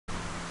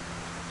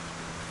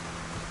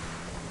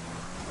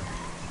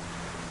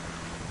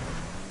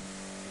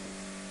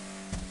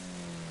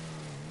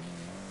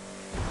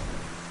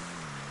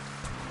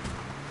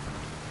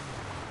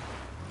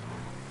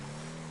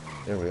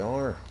There we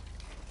are.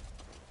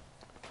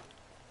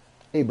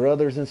 Hey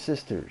brothers and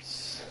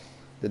sisters,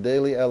 the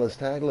daily Ellis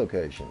tag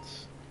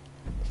locations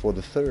for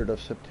the 3rd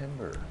of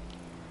September.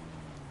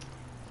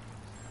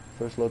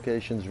 First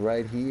location's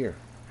right here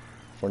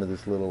in front of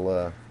this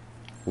little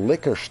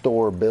liquor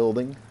store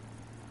building.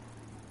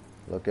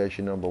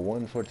 Location number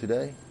 1 for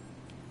today.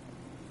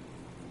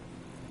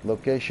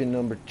 Location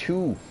number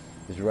 2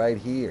 is right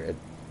here at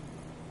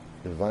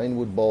the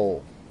Vinewood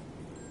Bowl,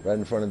 right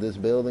in front of this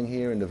building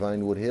here in the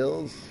Vinewood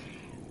Hills.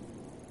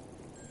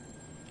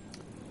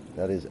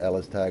 That is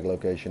Ellis tag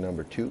location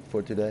number 2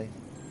 for today.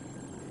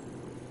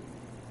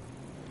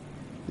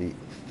 The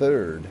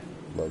 3rd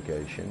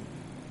location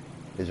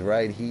is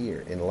right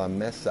here in La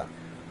Mesa,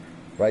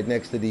 right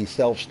next to the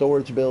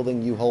self-storage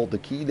building. You hold the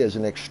key. There's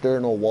an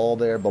external wall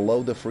there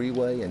below the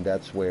freeway, and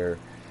that's where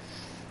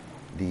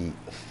the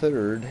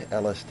 3rd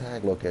Ellis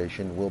tag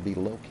location will be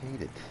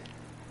located.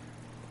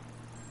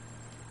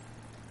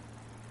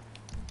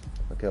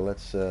 Okay,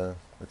 let's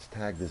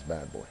tag this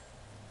bad boy.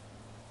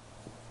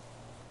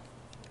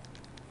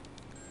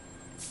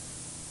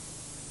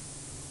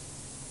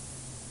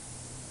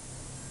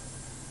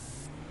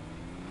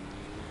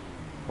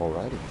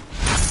 Alrighty,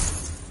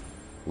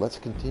 let's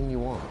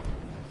continue on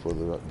for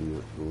the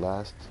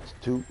last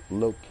 2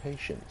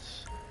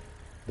 locations.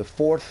 The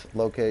 4th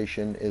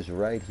location is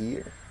right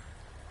here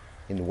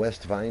in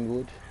West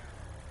Vinewood,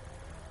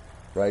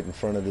 right in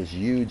front of this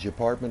huge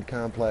apartment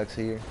complex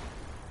here,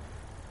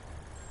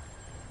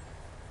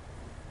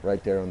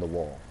 right there on the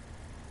wall.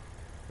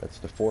 That's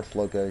the 4th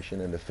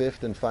location. And the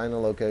 5th and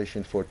final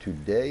location for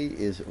today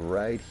is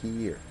right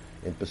here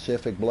in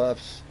Pacific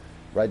Bluffs,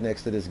 right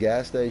next to this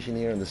gas station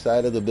here on the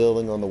side of the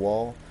building on the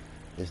wall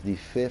is the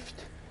 5th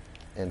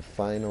and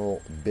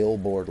final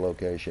billboard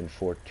location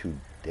for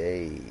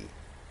today.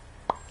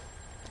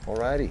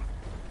 Alrighty.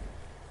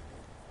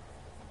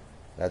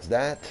 That's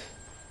that.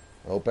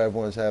 I hope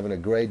everyone's having a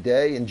great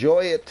day.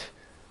 Enjoy it.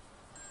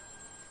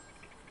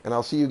 And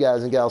I'll see you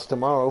guys and gals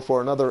tomorrow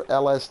for another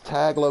LS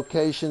Tag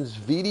Locations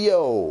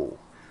video.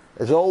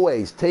 As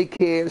always, take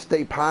care,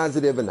 stay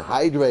positive and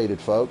hydrated,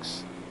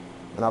 folks.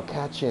 And I'll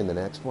catch you in the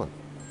next one.